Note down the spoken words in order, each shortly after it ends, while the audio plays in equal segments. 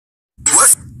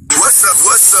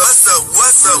What's up?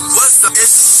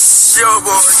 It's your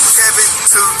boy Kevin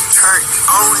Turnt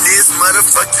on this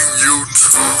motherfucking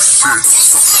YouTube shit.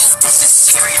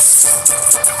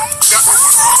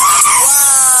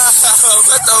 Wow,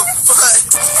 what the fuck?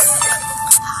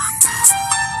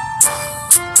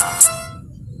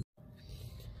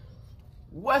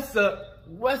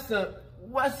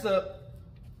 What's up?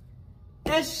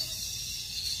 It's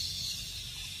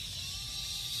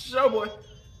your boy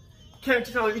Kevin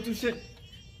Turnt on YouTube shit.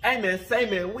 Hey man,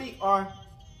 we are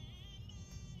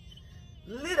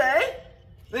lit, eh?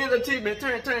 Lit achievement,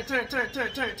 turn.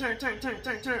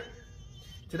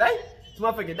 Today, it's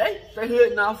motherfucking day. Straight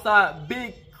hood and outside,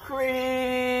 big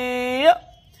crib.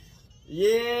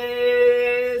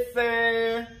 Yes,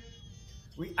 sir.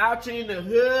 We out here in the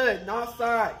hood and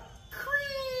outside,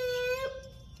 crib.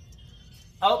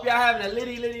 I hope y'all having a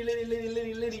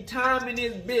litty time in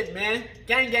this bit, man.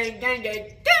 Gang,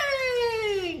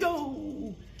 go.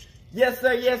 Yes,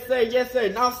 sir.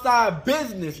 Northside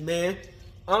business, man.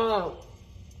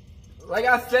 Like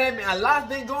I said, man, a lot's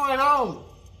been going on.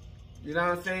 You know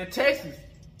what I'm saying? Texas.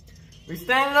 We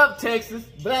standing up, Texas.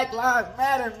 Black Lives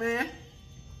Matter, man.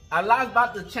 A lot's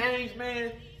about to change,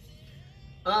 man.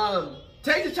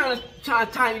 Texas trying to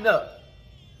tighten up.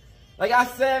 Like I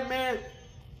said, man,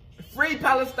 free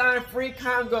Palestine, free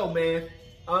Congo, man.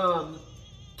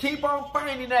 Keep on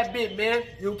fighting that bit, man.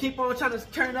 You keep on trying to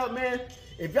turn up, man.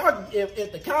 If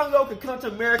the Congo could come to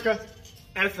America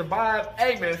and survive,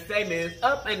 hey man, it's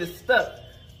up and it's stuck.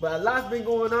 But a lot's been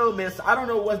going on, man, so I don't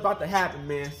know what's about to happen,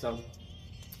 man.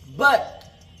 But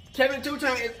Kevin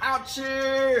Turnt is out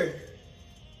here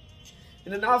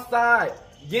in the north side,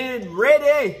 getting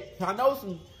ready. I know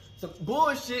some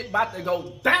bullshit about to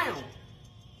go down.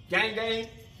 Gang.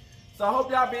 So I hope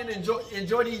y'all been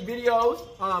enjoy these videos.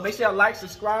 Make sure y'all like,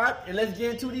 subscribe, and let's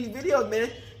get into these videos, man.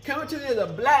 Coming to you as a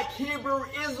black Hebrew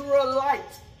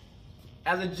Israelite.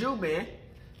 As a Jew, man,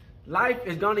 life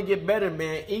is gonna get better,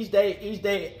 man. Each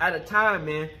day at a time,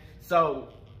 man. So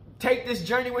take this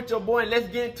journey with your boy and let's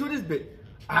get into this bit.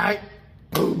 Alright,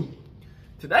 boom.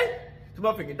 Today, it's a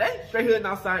motherfucking day. Straight hood and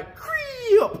outside,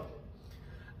 crib.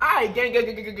 Alright, gang. We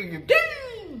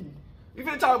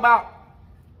finna talk about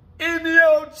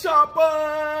Choppa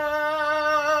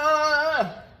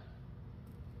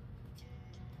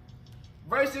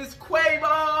versus Quavo.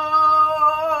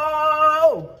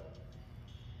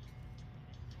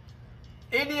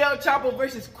 Choppa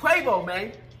versus Quavo,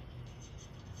 man.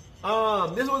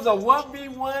 This was a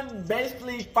 1v1,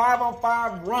 basically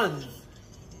 5-on-5 runs.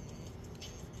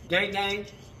 Gang.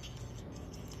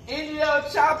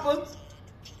 Choppa,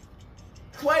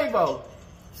 Quavo.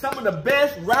 Some of the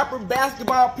best rapper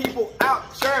basketball people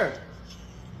out there.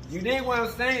 You dig what I'm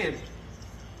saying?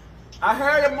 I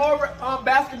heard of more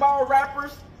basketball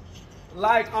rappers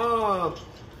like Lil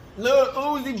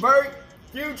Uzi Vert,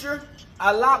 Future,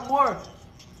 a lot more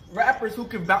rappers who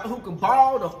can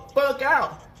ball the fuck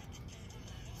out.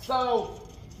 So,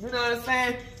 you know what I'm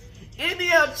saying?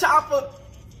 Choppa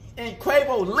and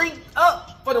Quavo linked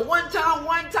up for the one time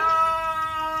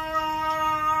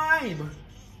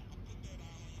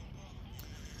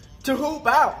to hoop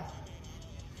out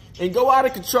and go out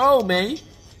of control, man.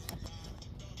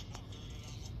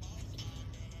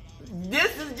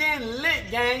 This is getting lit,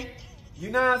 gang.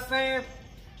 You know what I'm saying?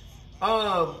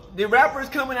 The rappers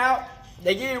coming out,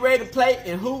 they getting ready to play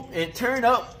and hoop and turn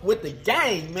up with the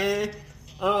gang, man.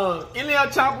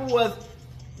 Choppa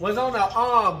was on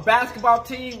a basketball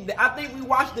team. I think we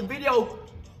watched the video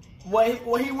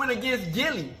where he went against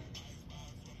Gilly.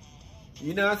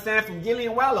 You know what I'm saying? From Gilly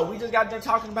and Wallow. We just got done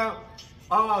talking about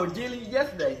Gilly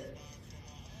yesterday.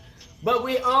 But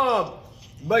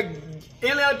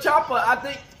Choppa,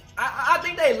 I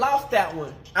think they lost that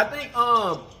one. I think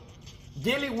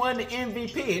Gilly won the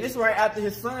MVP, and this is right after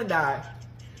his son died.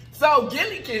 So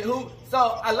Gilly can hoop.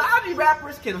 So a lot of these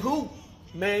rappers can hoop,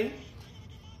 man.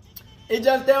 It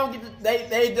just they don't get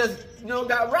they just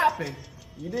got rapping.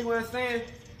 You dig what I'm saying?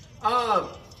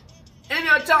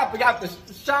 Choppa got the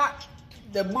shot,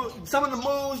 some of the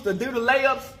moves, to do the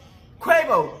layups.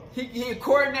 Quavo, he a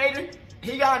coordinator.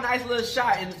 He got a nice little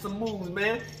shot and some moves,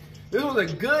 man. This was a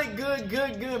good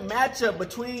matchup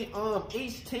between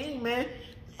each team, man.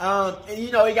 And he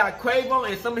got Quavo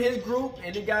and some of his group,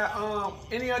 and he got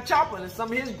Choppa and some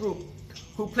of his group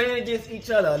who playing against each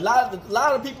other. A lot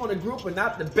of people in the group are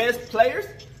not the best players,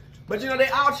 but they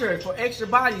out here for extra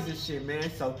bodies and shit, man.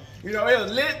 So it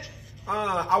was lit.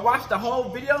 I watched the whole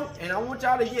video, and I want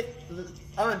y'all to get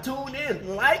tuned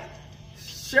in, like,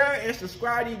 share, and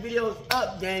subscribe these videos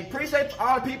up, gang. Appreciate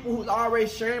all the people who's already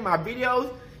sharing my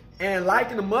videos and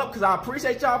liking them up, because I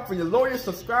appreciate y'all for your loyal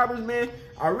subscribers, man.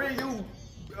 I really do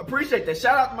appreciate that.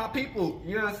 Shout out to my people,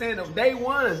 you know what I'm saying, the day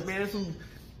ones, man, who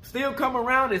still come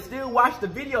around and still watch the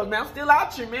videos, man. I'm still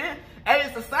out here, man. Hey,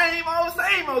 it's the same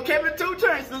old Kevin Turnt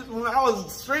since when I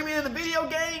was streaming in the video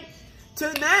game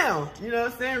to now. You know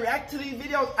what I'm saying? React to these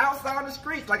videos outside on the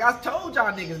streets. Like I told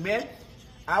y'all niggas, man.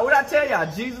 What I tell y'all?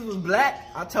 Jesus was black.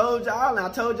 I told y'all, and I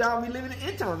told y'all we live in the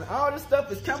end time. All this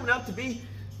stuff is coming up to be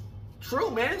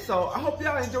true, man. So I hope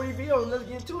y'all enjoy your video, and let's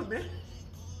get into it, man.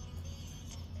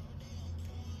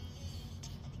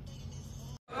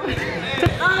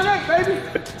 Next, baby.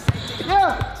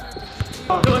 Yeah.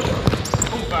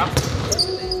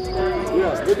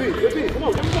 Yeah, good beat. Come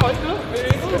on, give me the ball. It's good.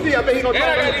 Good beat. I bet he gonna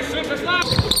try to slip and slide.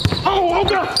 Oh,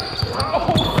 God.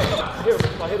 Hit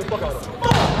the fuck out of him.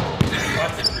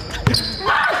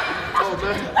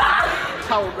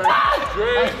 Oh, man.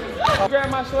 Grab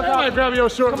my shorts. I might grab your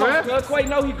shorts, man. Cuz Quay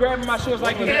know he grabbing my shorts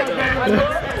like this.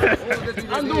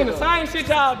 I'm doing the same shit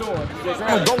y'all doing.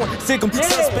 I'm going sick 'em,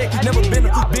 suspect, never been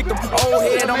a victim. Old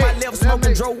head on my left,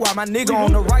 smoking dro, while my nigga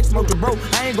on the right, smoking bro.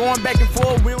 I ain't going back and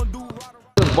forth, we don't do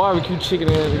Barbecue chicken,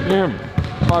 you hear me?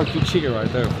 Barbecue chicken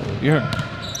right there. You hear me?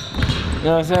 You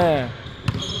know what I'm saying?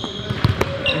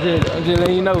 I'm just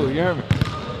letting you know, you hear me?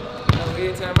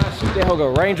 Every time I shoot that hoe go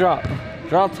raindrop.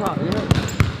 Drop top, you hear me?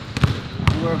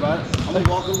 Don't worry about it. I'm gonna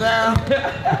walk him down.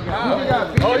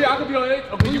 Oh yeah, I could be on it.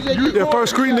 Okay, You the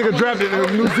first screen nigga drafted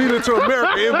from New Zealand to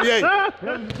America, NBA.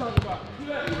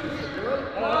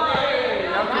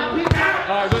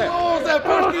 Oh, that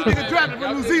first screen nigga drafted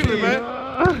from New Zealand, man.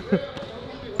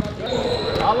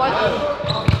 I like that.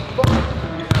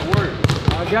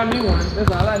 I got me one.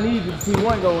 That's all I need to see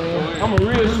one go in. I'm a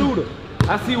real shooter.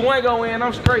 I see one go in,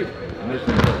 I'm straight.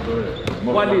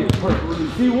 What did?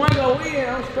 See one go in,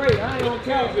 I'm straight. I ain't gonna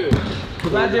count it.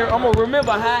 Cause I'm gonna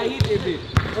remember how he did it. See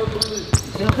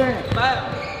what I'm saying?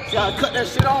 See how I cut that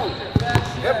shit on?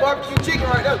 That barbecue chicken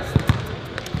right there.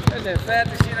 That's that fat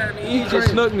the shit out of me. He just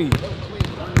snuck me.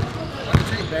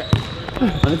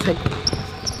 Let me take it.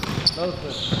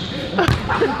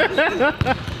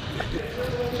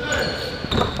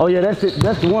 Oh yeah, that's it.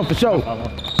 That's the one for sure.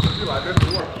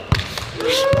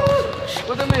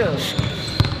 What them is?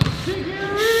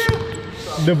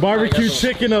 The barbecue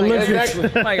chicken Olympics.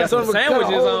 I got some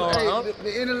sandwiches on.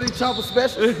 The Italy Choppa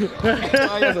special.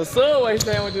 I got some Subway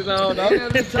sandwiches on. The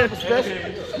Italy Choppa special.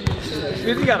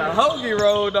 Bitch, you got a hoagie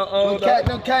rolled on.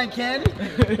 No cotton candy.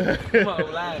 Come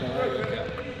on, lie though.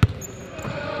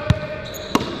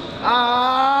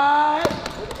 Alright.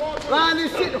 Line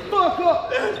this shit the fuck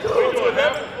up. Your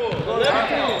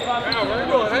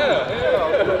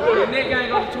neck ain't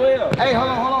go to 12. Hey, hold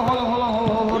on.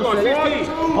 Hold on, 16.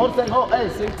 Hold on. Oh, hey,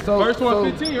 so First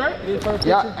one 15, right?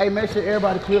 Yeah, hey, make sure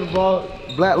everybody clear the ball.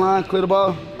 Black line, clear the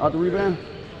ball out the rebound.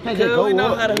 Can't just go We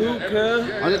know up. how to hoop, cuz.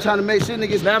 I'm just trying to make sure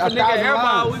niggas Now if a nigga 1,000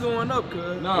 airball, we lines. going up,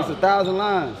 cuz. It's 1,000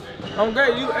 lines. I'm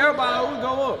great. You airball, we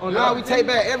go up. Nah, we take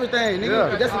back everything,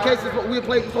 nigga. Just in case it's what we're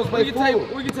supposed to play full.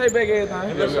 We can take back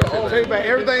everything. Take back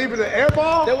everything, even the air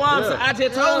ball? That's why I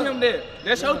just told him that.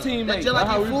 That's your teammate. That's just like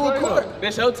you full court.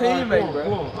 That's your teammate,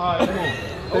 bro. All right, come on.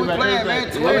 We playing, man.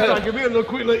 12. Give me a little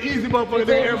quick, little easy motherfucker.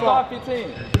 Take air ball.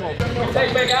 15. Come on.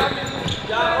 Take back out.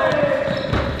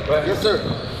 Yes, sir.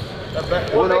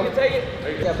 One they can take it.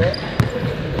 Yeah, back.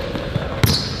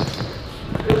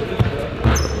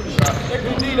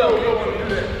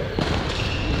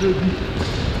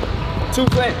 Two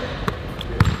flat.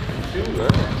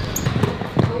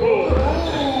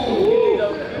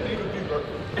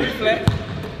 Three flat.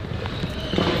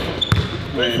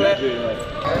 Man, flat.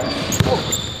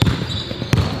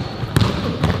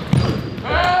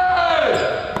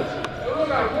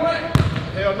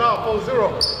 Hell no,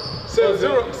 4-0.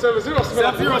 7-0.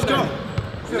 7-0's come.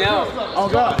 Now. Oh,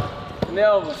 God.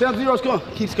 Now. 7-0's come.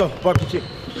 Keep score. Barbecue chicken.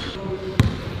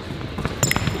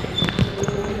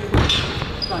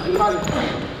 There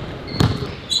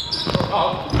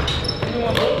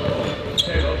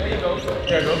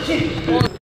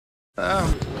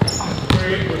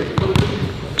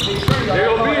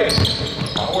go be it.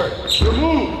 Good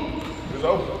move. It's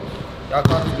over.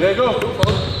 There you go.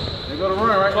 There go the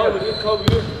run right there. Kobe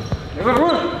here. There go the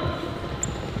run.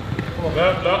 Come on,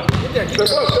 left. Step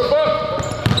up.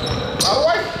 Out of the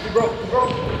way. He broke.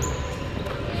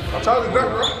 I told you that,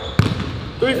 bro.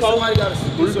 3-4. Somebody got to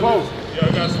 3-4. Yeah,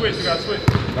 you gotta switch.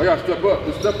 I gotta step up.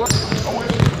 Just step up.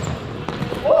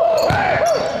 Woo! Hey!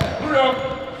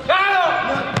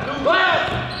 Got him! Left!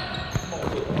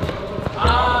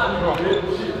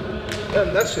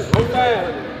 That shit.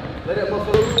 Let that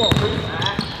motherfucker walk, please.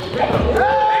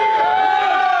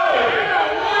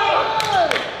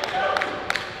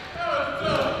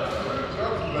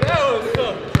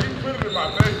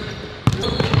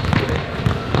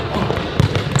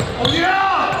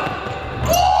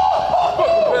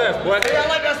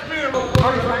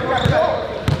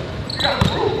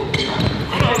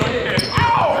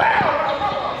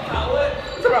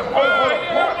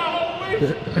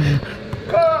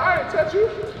 I ain't touch you.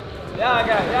 Y'all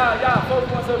got y'all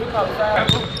focus on something called foul.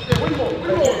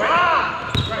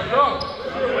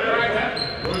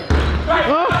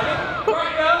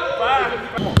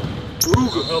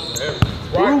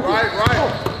 Right.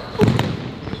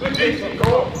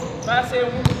 If I said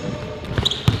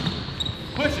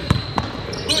Push it.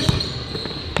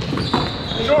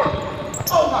 Short.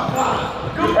 Oh my God.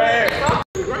 Good pass.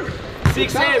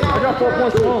 6'7". I got 4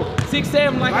 points to home.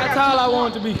 6'7", like how tall I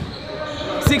want to be.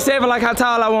 6'7", like how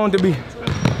tall I want to be.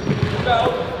 I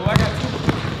got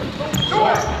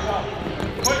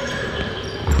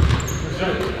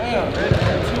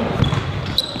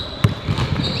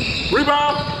 2.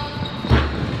 Rebound.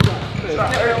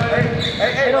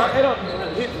 Hey, don't.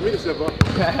 Hit me to step up.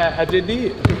 I just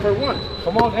did. For one.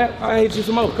 Come on, I hate you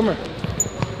some more. Come here.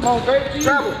 Come on, baby.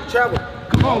 Travel.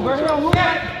 Come on, baby.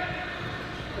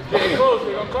 Getting close,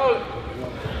 I'm calling.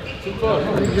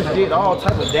 You just did all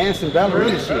type of dancing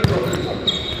ballerina shit.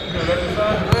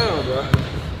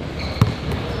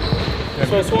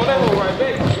 So swung that hole right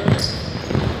back.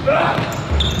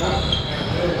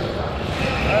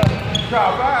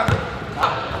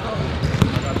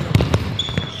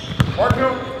 Work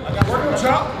him,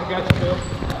 Chop. I got you, Phil.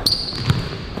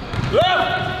 Left.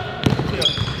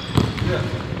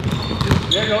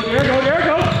 There you go.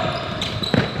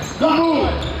 Good move.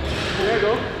 There you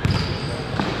go.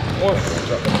 One.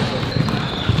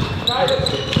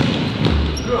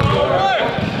 All right.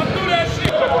 Let's do that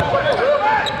shit.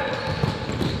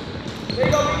 There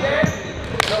you go, big dad.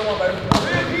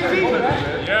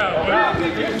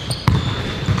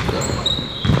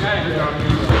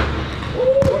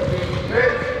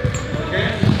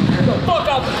 Yeah, fuck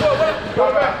out the floor, man. Go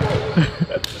back.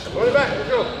 Let's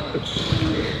go.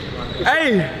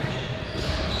 Hey,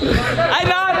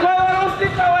 nah, Quavo, don't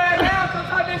stick your ass down.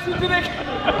 Sometimes that shit to the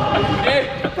Hey,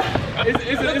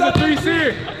 it's a 3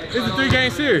 series. It's a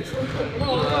 3-game series.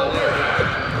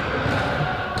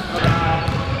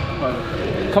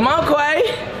 Come on, Quay.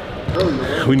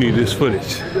 We need this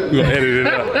footage. We're gonna edit it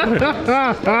out.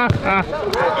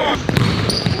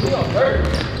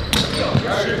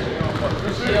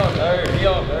 He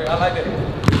on dirt. I like that.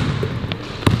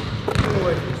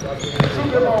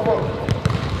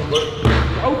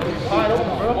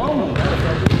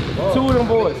 Two of them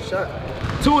boys.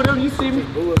 Two of them, you see me?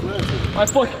 Alright,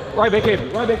 fuck it. Right back at me.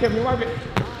 Get me one.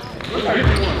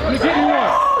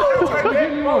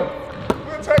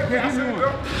 We'll take this.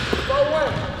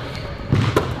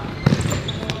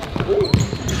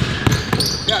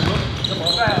 Come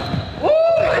on down.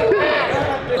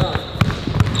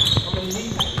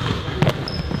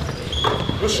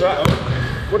 Good shot.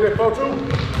 What that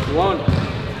 4-2? One.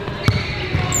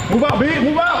 Move out, big.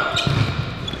 Move out.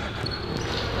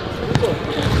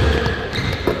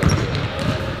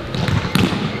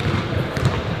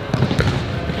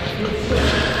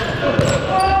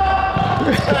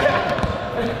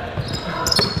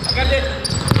 I got this.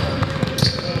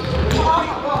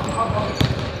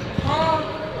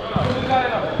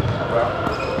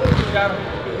 Got him.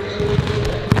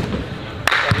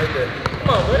 Come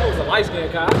on, man. That was a light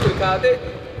skin car. I could have called that.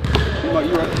 Come on,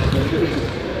 you right.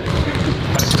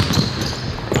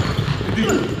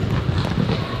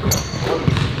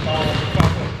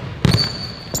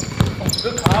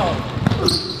 Good call.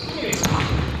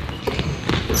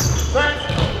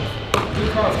 Good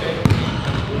cross, man.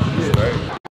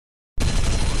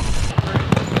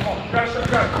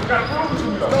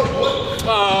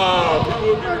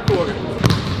 We'll be recording.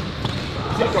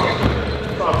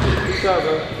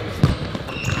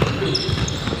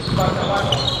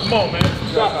 Come on, man.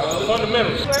 Stop.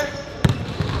 Fundamentals.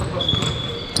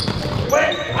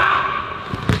 Wait.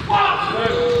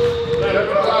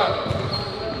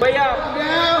 Way out.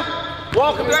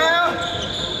 Walk him down.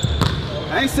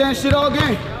 I ain't saying shit all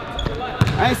game.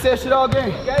 I ain't saying shit all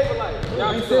game. Gave it like. I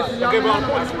ain't saying shit. Y'all Give ain't on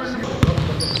nobody points. winning.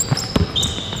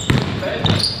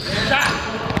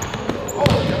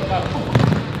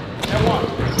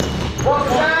 Walk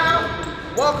him down.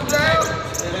 Walk him down.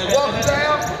 Walk him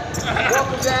down. Walk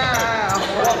him down.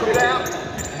 Walk him down.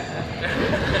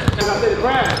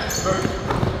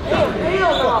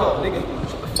 Hell no, nigga.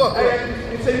 Fuck up.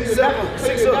 6 up.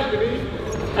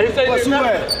 What's who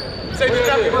at?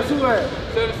 What's who at?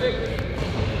 7-6.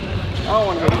 I don't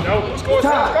want to go. No, score. Tie.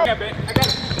 I got it.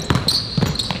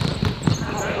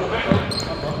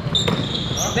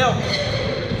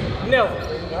 Never.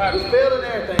 He's failing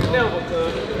everything. Never,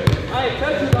 cuz. I ain't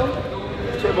touch you though.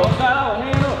 Chip up.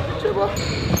 Hand up. Chip up.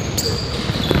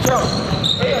 Hell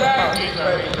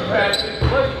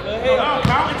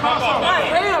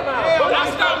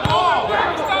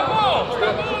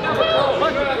no.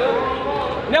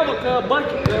 cuz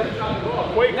bucket.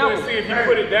 Wait till see if you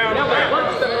put it down. That was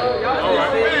bucket.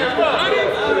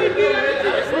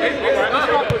 That's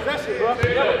not possession, bro.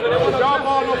 Y'all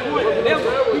ball no point.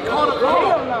 He called a call.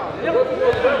 Never.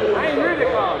 I ain't heard it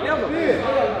call. Never.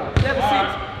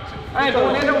 7-6. I ain't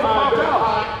doing that. That was a foul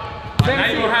call. Now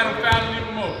you gonna have them fouling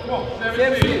even more. Come on,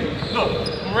 7-6. No,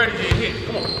 I'm ready to get hit.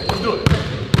 Come on, let's do it.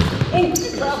 Ooh!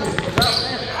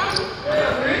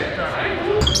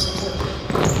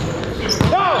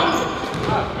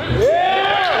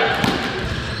 Yeah!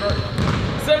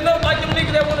 Setting up like them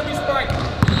niggas that wanna be Sprite.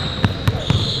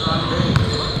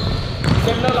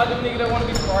 Setting up like them niggas that wanna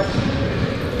be Sprite.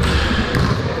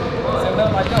 Setting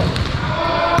up like them.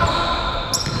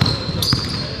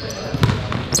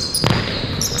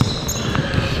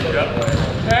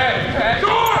 Hey,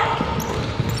 door!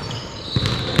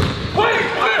 Wait,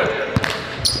 clear!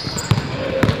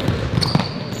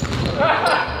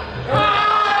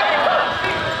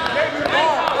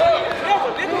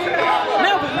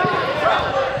 Never.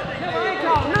 I ain't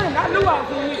called nothing. I knew I was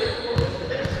gonna hit.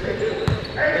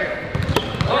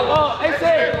 They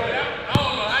said. I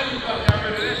don't know how you got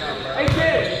rid of this. They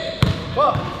said.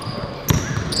 Fuck.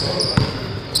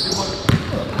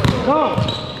 Come on.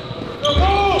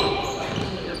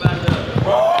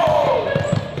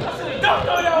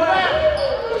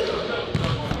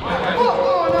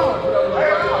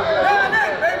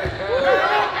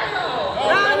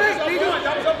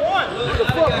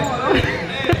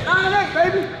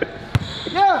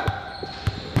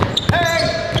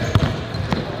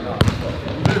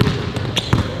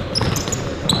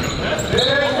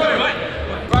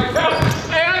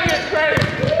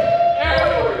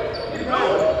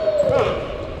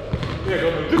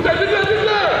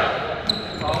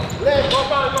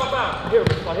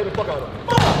 Hit the fuck out of him.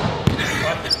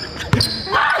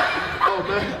 Oh,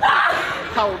 man.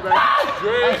 Oh, man.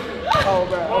 Oh,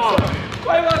 man. I'm sorry.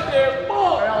 Play up there,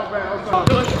 boy. Hey, I'm sorry.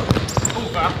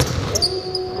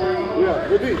 Yeah,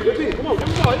 good D. Come on, give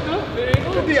him a ball.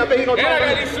 Good D, I bet he gonna try. And I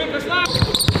got these slip and slide.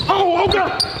 Oh, God.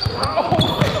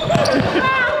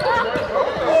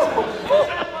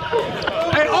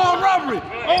 Hey, all robbery.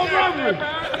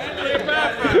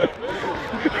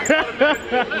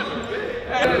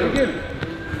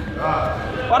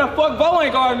 Why the fuck Bo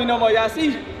ain't guarding me no more, y'all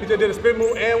see? He just did a spin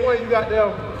move and one. You got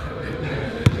down.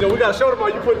 You know, we got to show them how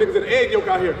you put niggas in the egg yolk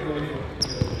out here.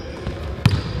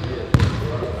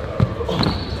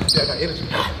 Yeah, I got energy.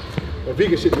 The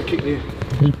vegan shit just kicked in.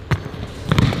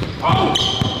 Oh!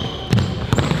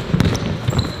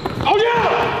 Oh,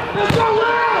 yeah! Let's go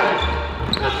round!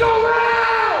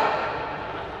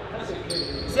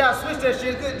 See, I switched that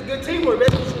shit. Good teamwork,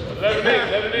 baby.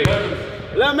 11-8.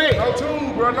 Let me. No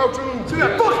tune, bro. No tune. See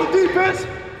that fucking defense?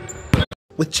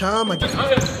 With charm, I guess.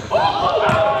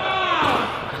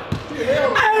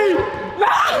 Hey!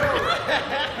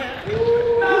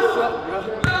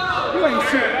 You ain't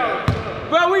shit.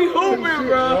 Bro, we hooping,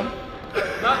 bro.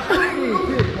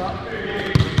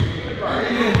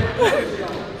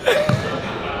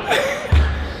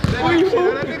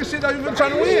 That nigga shit that you been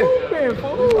trying to win.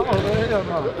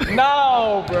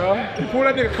 No, bro. You pull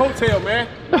that nigga coattail, man.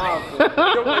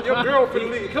 Your girl for the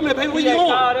league. Come here, baby. Where you going?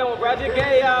 That one, bro. I just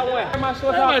gave y'all one. My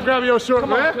shorts I might grab your short,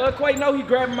 Come on, man. cuz. Quay know he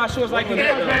grabbing my shorts like this.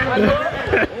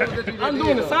 I'm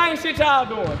doing the same shit y'all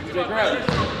doing. Just grab it.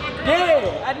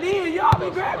 Yeah, I did. Y'all be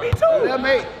grabbing me too.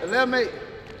 11-8.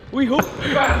 We hoop.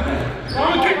 I'm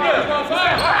gonna kick that.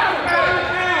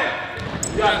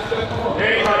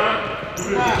 Game time.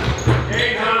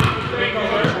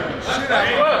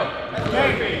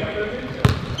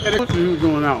 Who's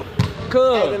going out?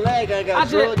 Cuz, I ain't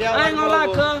gonna lie,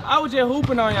 cuz. I was just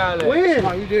hooping on y'all. When?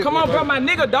 Oh, you did. Come on, bro. My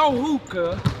nigga don't hoop,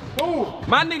 cuz. Who?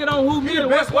 My nigga don't hoop neither.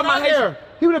 What my hair?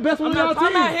 He was the best one I'm on our not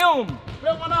talking team. about him.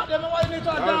 Best one out there, man. Why you didn't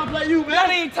try to downplay you, Y'all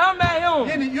ain't talking about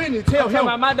him. You ain't tell I'm talking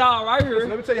about my dog right here.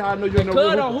 Let me tell you how I know you ain't no Cuz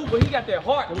real don't hoop, but he got that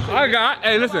heart.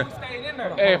 Hey, listen. He stayed in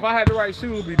there. Hey, if I had the right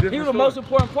shoes, it'd be different. He was the most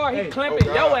important part. He clamping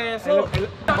your ass up.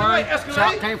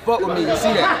 Chop can't fuck with me. You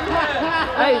see that?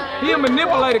 Hey, he a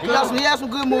manipulator, cuz. He had some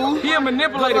good moves. He a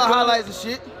manipulator, Good cuz. highlights and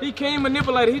shit. He can't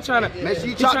manipulate it. He trying to. Make sure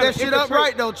you chop that shit up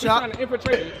right, though, Chop. He trying to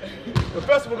infiltrate. The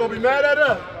festival gonna be mad at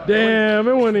us. Damn,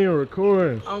 it wasn't even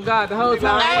recording. Oh God, the whole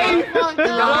time. Hey, The whole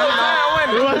time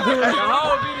winning. The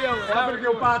whole video. I'm gonna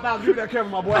give him 5,000. Give me that camera,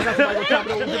 my boy. I got somebody gonna chop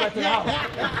it over and get back to the house.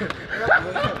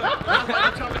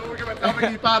 I'm gonna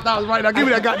give you 5,000 right now. Give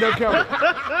me that goddamn camera.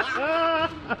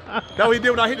 That's what he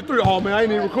did when I hit the 3. Oh man, I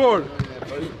ain't even recording.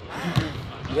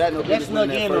 That's snuck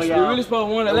in on We y'all. really supposed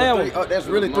to win the last one. Oh, that's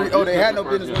really 3. Oh, they had no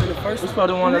business winning the first. We supposed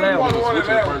to win the last one.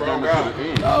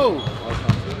 No.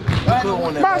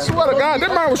 I swear to God, that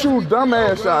man was shooting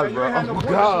dumbass shots, bro. Oh,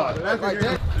 God.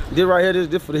 This right here,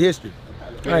 this for the history.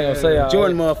 I ain't gonna say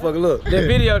Jordan motherfucker, look. That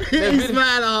video. He's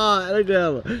smiling hard. Look at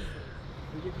him.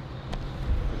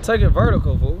 Take it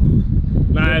vertical, fool.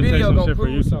 Nah, I take some shit for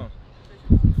you. Something.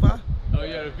 Oh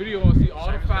yeah, the video gonna see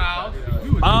all the fouls.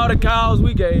 All the calls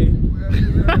we gave.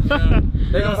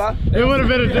 It would have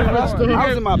been a different story. I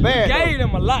was in my bag. Gave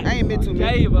them a lot. I ain't meant to.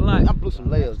 Gave a lot. I'm put some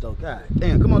layers though. God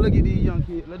damn. Come on, look at these young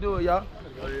kids. Let's do it, y'all.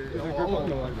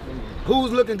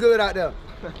 Who's looking good out there?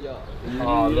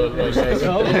 Oh, look. They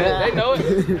know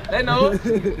it. They know it.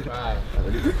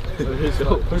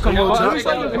 Come on, Chop.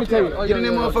 Let me tell you. Get in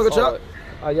there, motherfucker, Chop.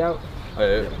 Y'all.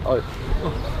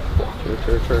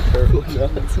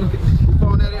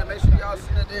 Phone that in. Make sure y'all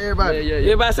send that to everybody.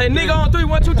 Everybody say nigga on 3,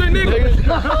 1, 2, 3, nigga.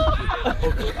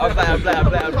 I'm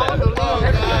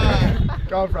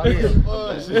Come from here.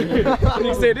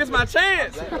 He said this my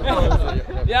chance.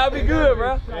 Y'all be good,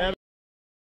 bro.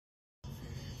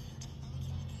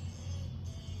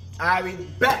 I be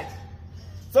back.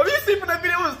 So you see from that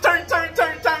video, it was turn.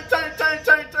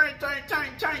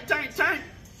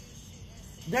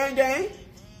 Gang.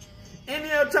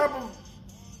 NL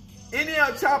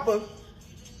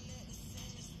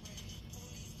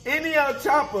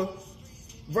Choppa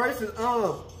versus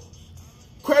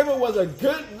Quavo was a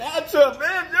good matchup,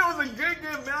 man. That was a good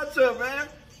matchup, man.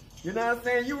 You know what I'm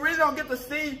saying? You really don't get to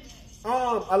see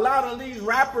a lot of these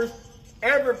rappers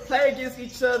ever play against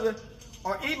each other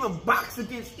or even box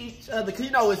against each other. Cause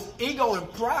you know it's ego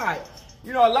and pride.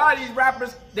 You know, a lot of these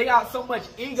rappers, they got so much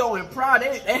ego and pride,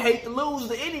 they hate to lose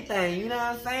to anything, you know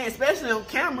what I'm saying? Especially on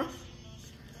camera.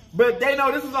 But they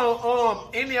know this is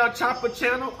on NL Choppa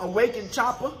channel, Awaken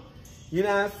Choppa. You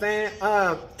know what I'm saying?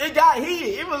 It got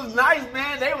heated. It was nice,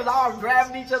 man. They was all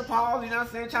grabbing each other's paws, you know what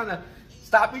I'm saying? Trying to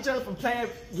stop each other from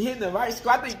hitting the right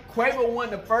score. I think Quavo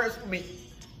won the first,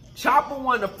 Choppa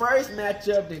won the first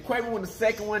matchup, then Quavo won the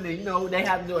second one, then, you know, they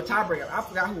had to do a tiebreaker. I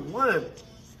forgot who won.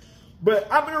 But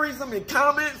I'm gonna read some of the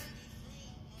comments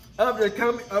of the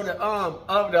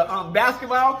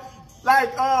basketball.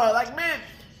 Like man,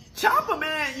 Choppa,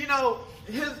 man, you know,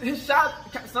 his shots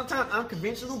sometimes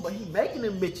unconventional, but he making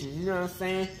them bitches, you know what I'm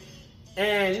saying?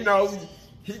 And you know,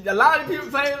 a lot of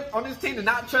people playing on this team do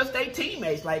not trust their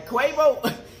teammates. Like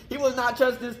Quavo, he was not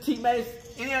trusting his teammates.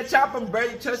 NL Choppa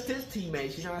barely trust his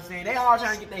teammates, you know what I'm saying? They all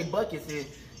trying to get their buckets in,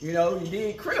 you know, and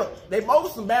then Crip. They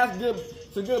both some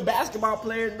good basketball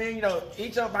players, man. You know,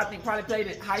 each of them I think probably played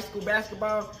in high school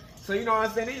basketball. So you know what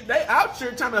I'm saying? They out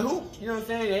here trying to hoop, you know what I'm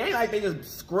saying? It ain't like they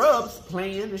just scrubs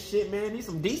playing and shit, man. These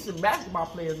some decent basketball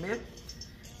players, man.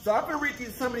 So I'm gonna read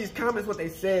some of these comments, what they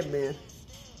said, man.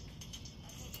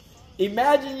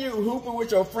 Imagine you hooping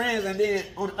with your friends and then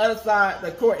on the other side of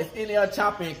the court, it's NL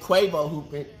Choppa and Quavo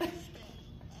hooping.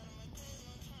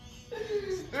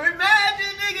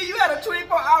 Imagine, nigga, you had a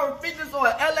 24-hour fitness or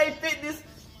an LA Fitness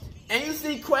and you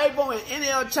see Quavo and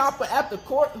NL Choppa at the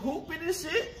court hooping and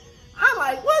shit. I'm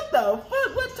like, what the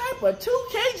fuck? What type of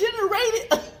 2K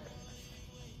generated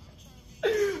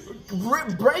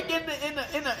break in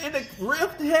the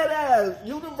rift head ass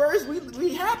universe?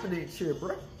 We happening shit,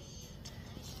 bro.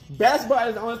 Basketball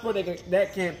is the only sport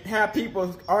that can have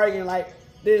people arguing like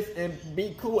this and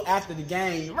be cool after the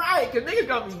game, right? Cause niggas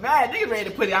gonna be mad. Niggas ready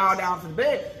to put it all down to the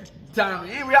bed time.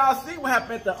 And we all see what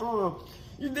happened at the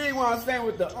you dig what I'm saying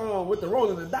with the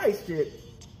rolling the dice shit.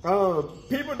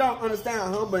 People don't understand how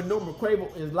humble and normal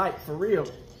Quavo is like for real.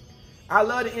 I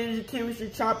love the energy, chemistry,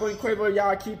 Choppa and Quavo.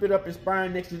 Y'all keep it up,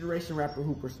 inspiring next generation rapper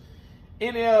hoopers.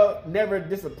 NL never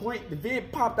disappoint. The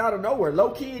vid popped out of nowhere.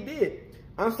 Low key it did.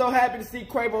 I'm so happy to see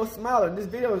Quavo smiling. This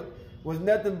video was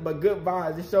nothing but good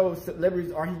vibes. It shows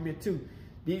celebrities are human too.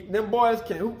 Them boys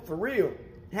can hoop for real.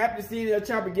 Happy to see NL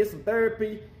Choppa get some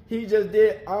therapy. He just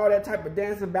did all that type of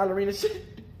dancing ballerina shit.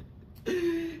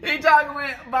 He talking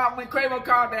about when Quavo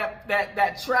called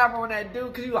that travel on that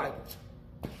dude, cause he like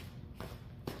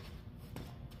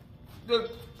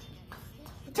the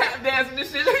tap dancing and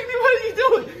shit. What are you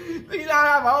doing? He's trying to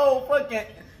have a whole fucking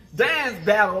dance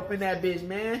battle up in that bitch,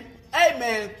 man. Hey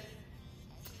man,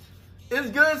 it's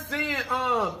good seeing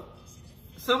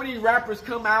some of these rappers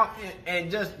come out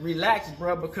and just relax,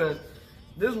 bro, because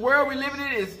this world we living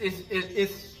in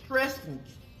is stressful.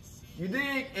 You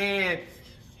dig? And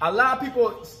a lot of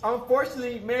people,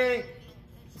 unfortunately, man,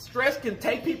 stress can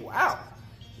take people out.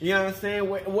 You know what I'm saying?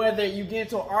 Whether you get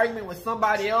into an argument with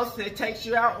somebody else and it takes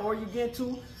you out, or you get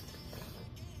into,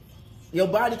 your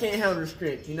body can't handle the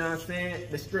stress. You know what I'm saying?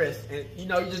 The stress. And, you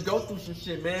know, you just go through some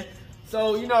shit, man.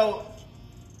 So, you know,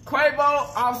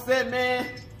 Quavo, Offset, man,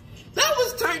 that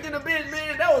was turned in a bitch,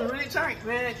 man. That was really turned,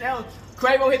 man.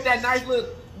 Quavo hit that nice little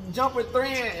jumper three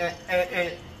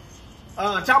and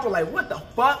Choppa like, what the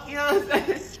fuck? You know what I'm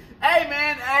saying? Hey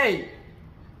man, hey.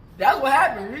 That's what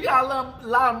happens. You got a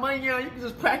lot of money, you know, you can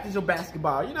just practice your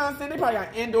basketball. You know what I'm saying? They probably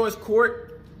got indoors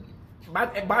court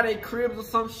by their cribs or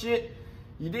some shit.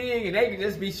 You dig? And they can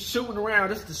just be shooting around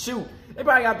just to shoot. They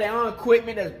probably got their own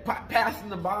equipment that's passing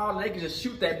the ball and they can just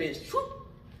shoot that bitch.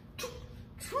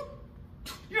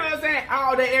 You know what I'm saying?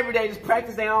 All day, every day, just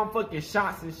practice their own fucking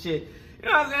shots and shit. You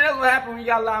know what I'm saying? That's what happens when you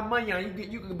got a lot of money on you.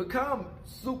 You can become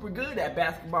super good at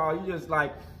basketball. You just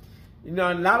like, you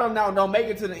know, a lot of them don't make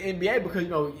it to the NBA because, you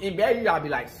know, NBA, you gotta be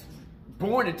like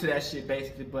born into that shit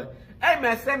basically. But hey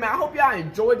man, I hope y'all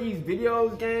enjoy these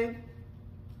videos, gang.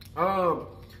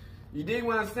 You dig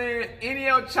what I'm saying?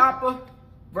 NL Choppa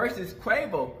versus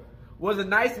Quavo was a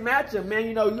nice matchup, man.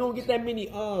 You know, you don't get that many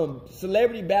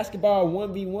celebrity basketball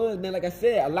 1v1s, man. Like I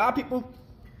said, a lot of people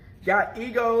got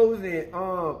egos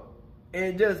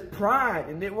and just pride,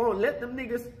 and it won't let them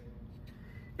niggas.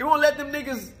 It won't let them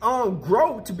niggas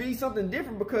grow to be something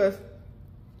different because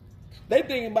they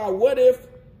thinking about what if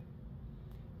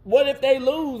they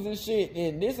lose and shit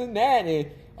and this and that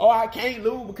and oh I can't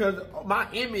lose because my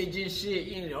image and shit.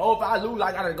 You know, oh if I lose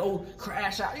I gotta go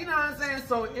crash out. You know what I'm saying?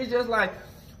 So it's just like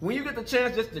when you get the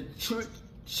chance just to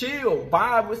chill,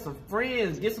 vibe with some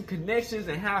friends, get some connections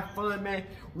and have fun, man.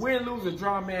 Win, lose, or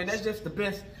draw, man. That's just the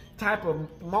best type of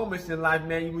moments in life,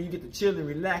 man. When you get to chill and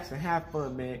relax and have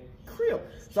fun, man. Crib.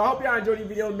 So I hope y'all enjoy these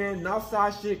videos, man.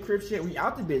 Northside shit, crib shit. We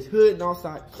out the bitch. Hood,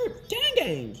 Northside, crib,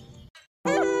 gang.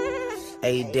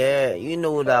 Hey, Dad, you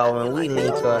know, dog, when we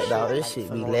link up, dog, this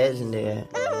shit be legendary.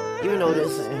 You know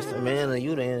this instrumental,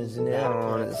 you the engineer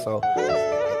on it, so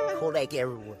Kodak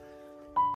everywhere.